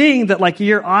sort of thing that like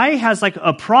your eye has like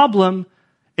a problem.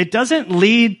 It doesn't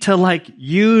lead to like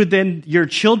you, then your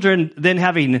children then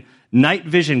having night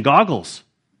vision goggles.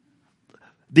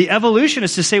 The evolution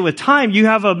is to say with time, you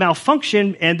have a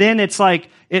malfunction and then it's like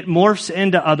it morphs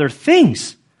into other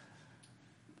things.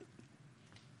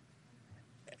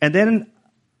 And then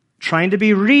trying to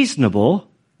be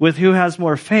reasonable with who has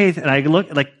more faith. And I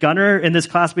look like Gunnar in this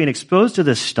class being exposed to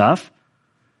this stuff.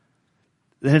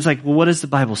 Then it's like, well, what does the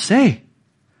Bible say?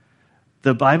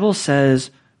 The Bible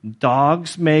says,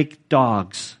 dogs make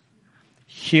dogs.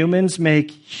 Humans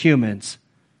make humans.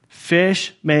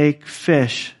 Fish make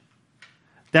fish.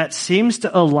 That seems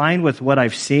to align with what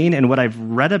I've seen and what I've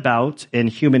read about in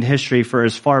human history for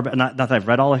as far, not that I've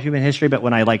read all of human history, but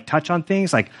when I like touch on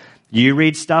things, like you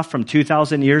read stuff from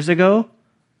 2,000 years ago,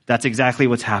 that's exactly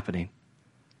what's happening.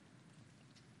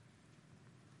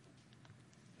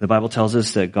 The Bible tells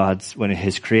us that God's, when in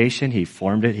his creation, he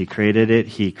formed it, he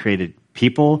created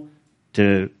people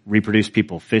to reproduce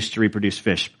people, fish to reproduce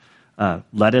fish,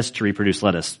 lettuce to reproduce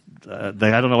lettuce. I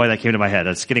don't know why that came to my head.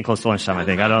 It's getting close to lunchtime, I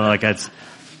think. I don't know, like that's.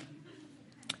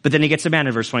 But then he gets to man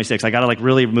in verse 26. I got to like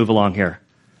really move along here.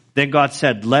 Then God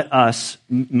said, let us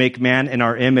make man in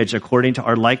our image according to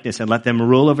our likeness and let them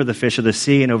rule over the fish of the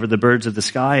sea and over the birds of the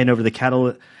sky and over the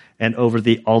cattle and over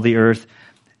all the earth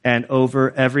and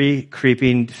over every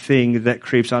creeping thing that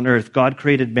creeps on earth. God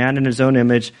created man in his own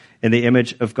image. In the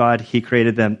image of God, he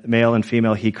created them, male and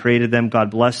female. He created them.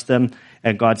 God blessed them.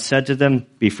 And God said to them,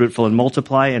 be fruitful and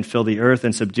multiply and fill the earth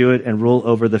and subdue it and rule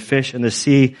over the fish in the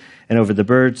sea and over the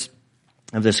birds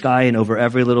of the sky and over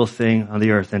every little thing on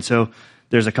the earth. And so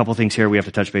there's a couple things here we have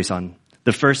to touch base on.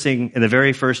 The first thing, in the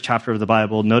very first chapter of the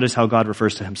Bible, notice how God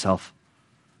refers to himself.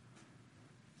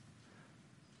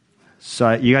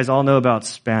 So you guys all know about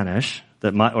Spanish,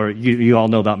 you all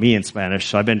know about me in Spanish.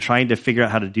 So I've been trying to figure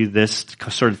out how to do this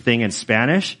sort of thing in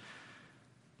Spanish.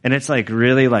 And it's like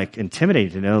really like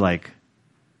intimidating to know like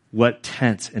what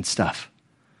tense and stuff.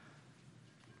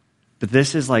 But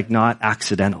this is like not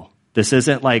accidental. This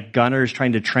isn't like Gunnar's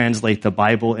trying to translate the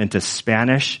Bible into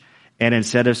Spanish. And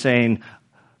instead of saying,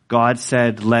 God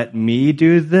said, let me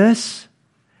do this,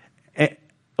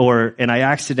 and I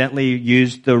accidentally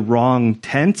used the wrong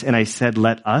tense and I said,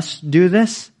 let us do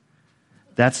this.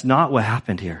 That's not what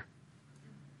happened here.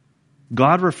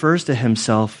 God refers to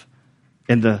himself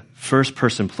in the first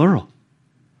person plural.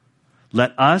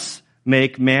 Let us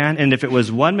make man, and if it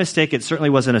was one mistake, it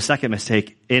certainly wasn't a second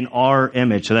mistake, in our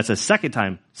image. So that's a second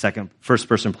time, first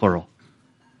person plural.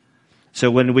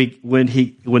 So when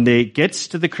it gets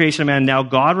to the creation of man, now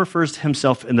God refers to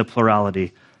himself in the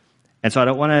plurality. And so I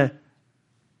don't want to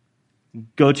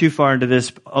go too far into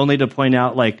this, only to point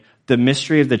out like the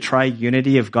mystery of the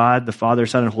triunity of God, the Father,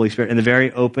 Son, and Holy Spirit. In the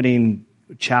very opening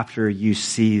chapter, you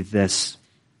see this,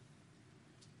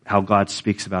 how God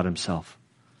speaks about himself.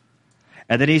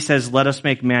 And then he says, let us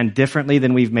make man differently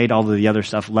than we've made all of the other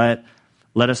stuff. Let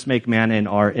us make man in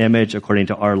our image according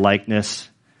to our likeness.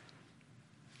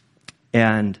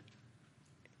 And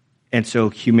so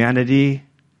humanity,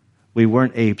 we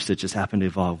weren't apes that just happened to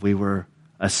evolve. We were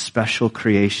a special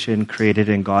creation created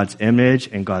in God's image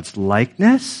and God's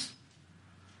likeness.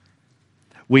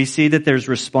 We see that there's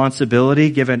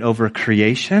responsibility given over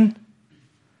creation.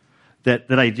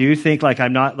 That I do think like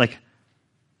I'm not like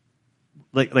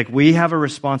we have a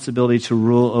responsibility to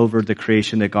rule over the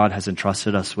creation that God has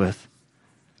entrusted us with.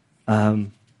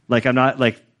 I'm not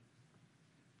like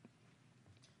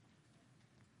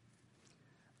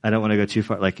I don't want to go too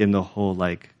far, like in the whole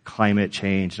like climate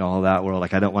change and all of that world.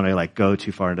 Like I don't want to like go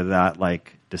too far into that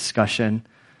like discussion.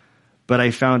 But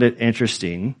I found it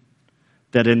interesting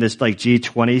that in this like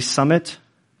G20 summit,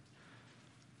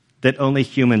 that only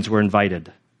humans were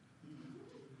invited.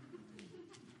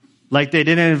 Like they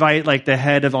didn't invite like the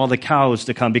head of all the cows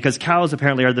to come, because cows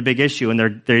apparently are the big issue,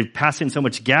 and they're passing so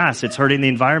much gas, it's hurting the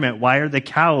environment. Why are the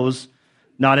cows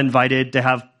not invited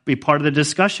to be part of the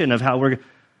discussion of how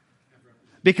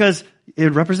because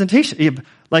representation,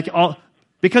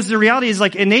 because the reality is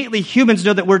like innately humans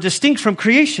know that we're distinct from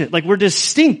creation. Like we're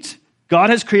distinct. God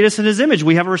has created us in his image.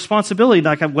 We have a responsibility.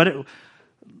 Like I'm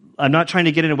not trying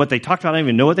to get into what they talked about. I don't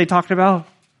even know what they talked about.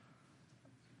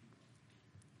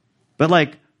 But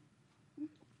like,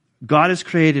 God has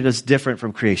created us different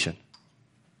from creation.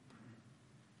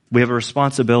 We have a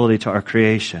responsibility to our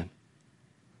creation.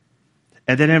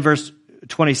 And then in verse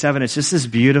 27, it's just this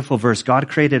beautiful verse. God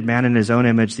created man in his own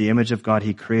image, the image of God.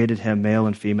 He created him, male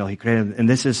and female. He created him. And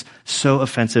this is so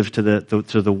offensive to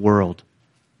the world.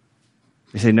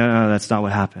 They say, no, that's not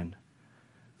what happened.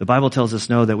 The Bible tells us,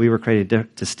 no, that we were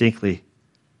created distinctly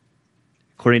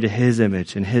according to his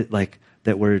image, and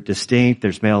that we're distinct.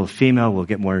 There's male and female. We'll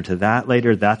get more into that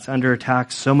later. That's under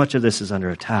attack. So much of this is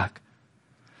under attack.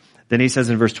 Then he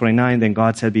says in verse 29, then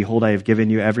God said, behold, I have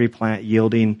given you every plant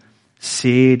yielding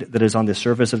seed that is on the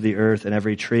surface of the earth, and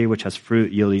every tree which has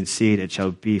fruit yielding seed. It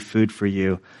shall be food for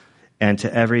you. And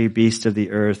to every beast of the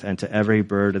earth, and to every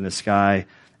bird in the sky,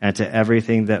 and to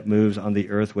everything that moves on the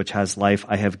earth which has life,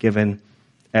 I have given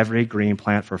every green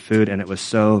plant for food. And it was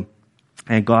so.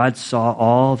 And God saw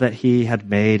all that he had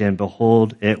made, and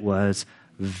behold, it was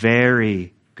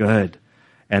very good.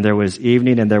 And there was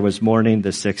evening and there was morning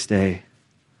the sixth day.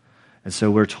 And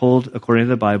so we're told, according to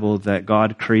the Bible, that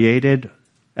God created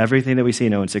everything that we see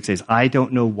now in 6 days. I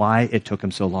don't know why it took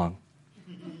him so long.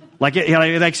 Like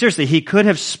seriously, he could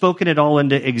have spoken it all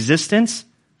into existence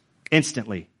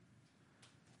instantly.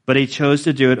 But he chose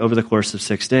to do it over the course of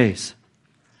 6 days.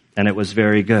 And it was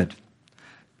very good.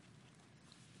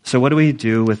 So what do we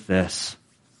do with this?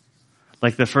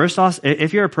 Like the first,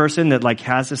 if you're a person that like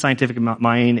has a scientific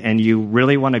mind and you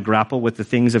really want to grapple with the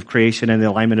things of creation and the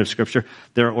alignment of Scripture,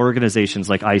 there are organizations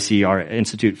like ICR,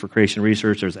 Institute for Creation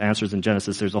Research. There's Answers in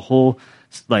Genesis. There's a whole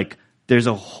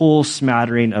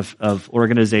smattering of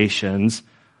organizations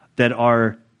that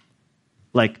are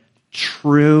like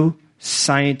true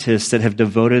scientists that have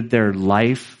devoted their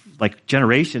life, like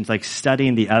generations, like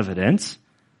studying the evidence.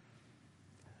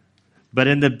 But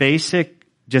in the basic,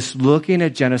 just looking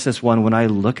at Genesis 1, when I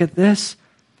look at this,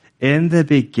 in the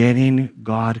beginning,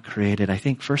 God created. I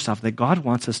think, first off, that God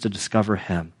wants us to discover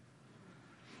him.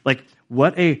 Like,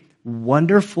 what a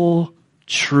wonderful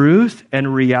truth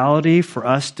and reality for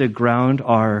us to ground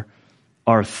our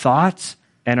thoughts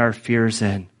and our fears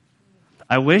in.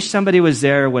 I wish somebody was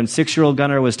there when 6-year-old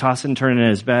Gunnar was tossing and turning in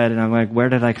his bed, and I'm like, where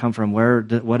did I come from?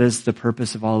 What is the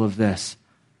purpose of all of this?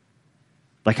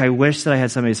 Like, I wish that I had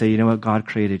somebody say, you know what? God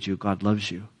created you. God loves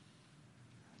you.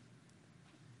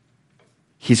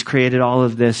 He's created all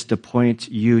of this to point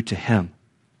you to him.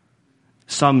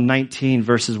 Psalm 19,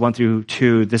 verses 1 through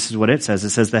 2, this is what it says. It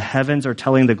says, the heavens are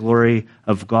telling the glory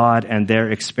of God, and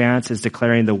their expanse is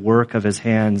declaring the work of his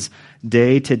hands.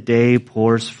 Day to day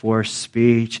pours forth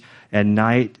speech, and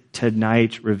night to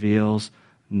night reveals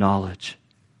knowledge.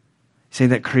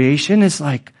 Saying that creation is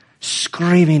like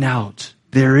screaming out,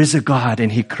 there is a God, and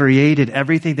he created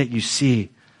everything that you see.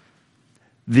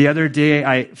 The other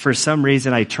day, for some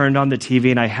reason, I turned on the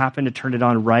TV, and I happened to turn it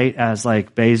on right as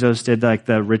like Bezos did like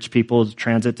the rich people's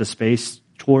transit to space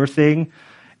tour thing.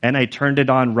 And I turned it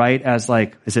on right as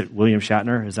like, is it William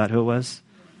Shatner? Is that who it was?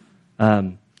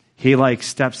 He like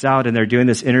steps out, and they're doing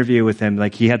this interview with him.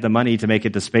 Like he had the money to make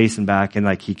it to space and back, and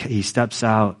like he steps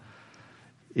out.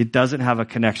 It doesn't have a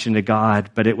connection to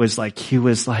God, but it was like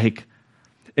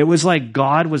it was like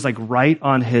God was like right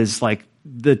on his, like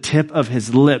the tip of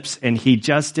his lips, and he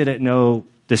just didn't know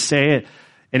to say it.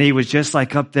 And he was just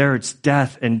like, up there, it's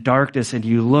death and darkness, and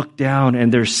you look down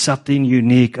and there's something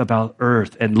unique about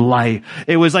earth and life.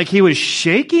 It was like he was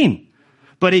shaking,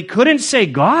 but he couldn't say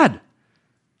God.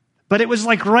 But it was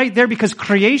like right there because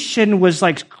creation was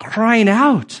like crying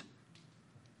out.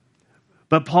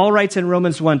 But Paul writes in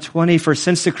Romans 1:20, for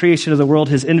since the creation of the world,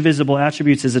 his invisible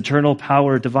attributes, his eternal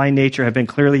power, divine nature have been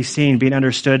clearly seen, being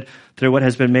understood through what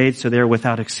has been made, so they are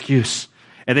without excuse.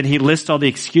 And then he lists all the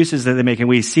excuses that they make, and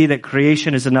we see that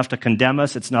creation is enough to condemn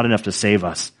us. It's not enough to save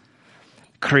us.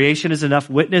 Creation is enough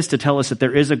witness to tell us that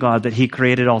there is a God, that he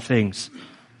created all things.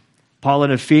 Paul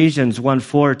in Ephesians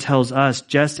 1:4 tells us,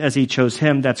 just as he chose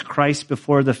him, that's Christ,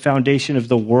 before the foundation of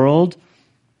the world,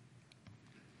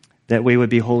 that we would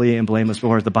be holy and blameless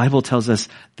before. The Bible tells us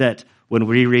that when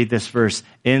we read this verse,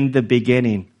 in the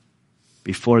beginning,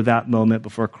 before that moment,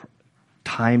 before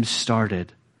time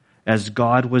started, as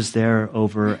God was there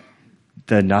over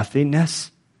the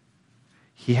nothingness,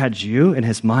 he had you in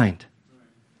his mind.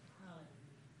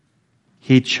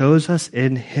 He chose us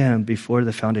in him before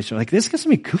the foundation. Like, this gives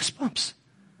me goosebumps.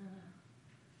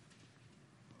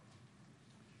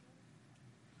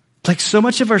 Like, so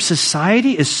much of our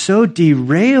society is so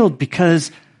derailed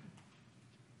because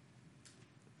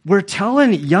we're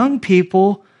telling young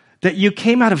people that you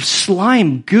came out of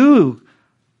slime, goo.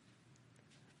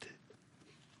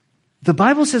 The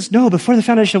Bible says, no, before the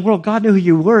foundation of the world, God knew who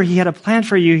you were. He had a plan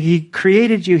for you. He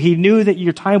created you. He knew that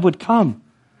your time would come.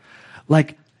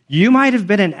 Like, you might have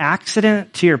been an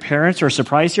accident to your parents or a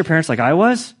surprise to your parents like I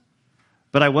was,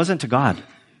 but I wasn't to God.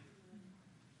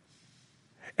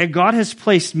 And God has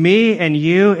placed me and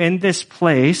you in this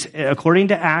place, according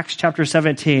to Acts chapter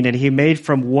 17, and he made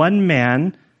from one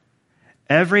man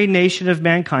every nation of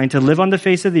mankind to live on the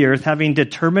face of the earth, having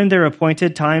determined their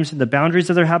appointed times and the boundaries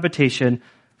of their habitation.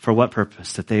 For what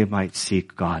purpose? That they might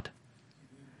seek God.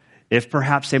 If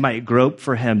perhaps they might grope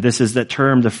for him. This is the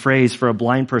term, the phrase for a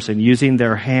blind person, using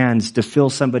their hands to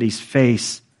fill somebody's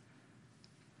face.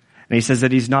 And he says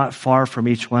that he's not far from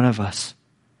each one of us.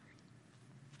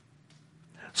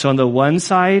 So on the one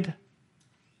side,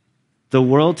 the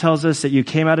world tells us that you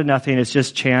came out of nothing. It's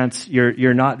just chance.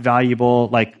 You're not valuable.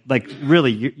 Like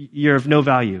really, you're of no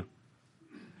value.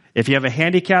 If you have a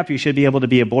handicap, you should be able to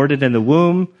be aborted in the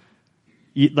womb.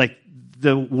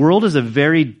 The world is a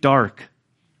very dark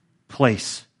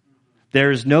place.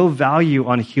 There is no value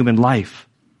on human life.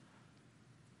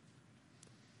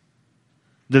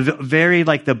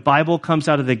 The Bible comes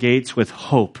out of the gates with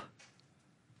hope.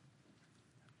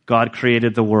 God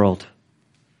created the world.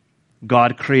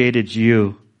 God created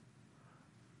you.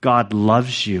 God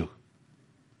loves you.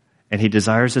 And he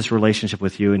desires this relationship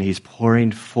with you, and he's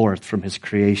pouring forth from his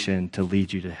creation to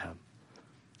lead you to him.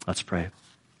 Let's pray.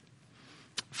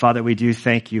 Father, we do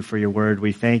thank you for your word.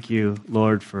 We thank you,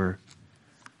 Lord, for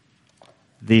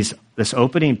this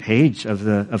opening page of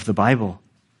the Bible.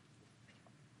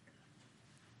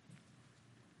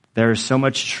 There is so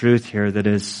much truth here that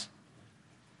is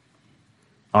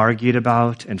argued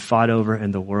about and fought over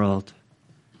in the world.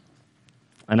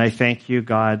 And I thank you,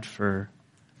 God, for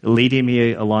leading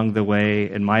me along the way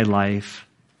in my life.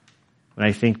 When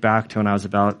I think back to when I was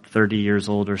about 30 years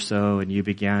old or so, and you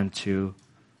began to,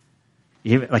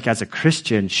 even like as a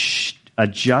Christian,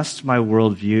 adjust my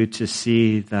worldview to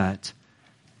see that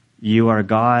you are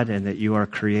God and that you are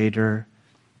creator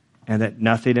and that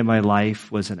nothing in my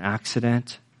life was an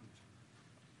accident.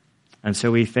 And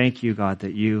so we thank you, God,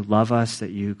 that you love us,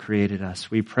 that you created us.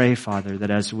 We pray, Father,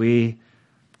 that as we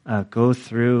go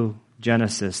through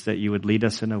Genesis, that you would lead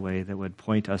us in a way that would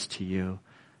point us to you.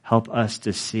 Help us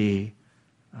to see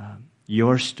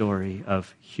your story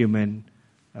of human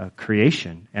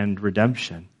creation and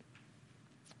redemption.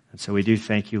 And so we do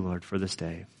thank you, Lord, for this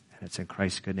day. And it's in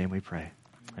Christ's good name we pray.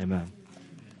 Amen.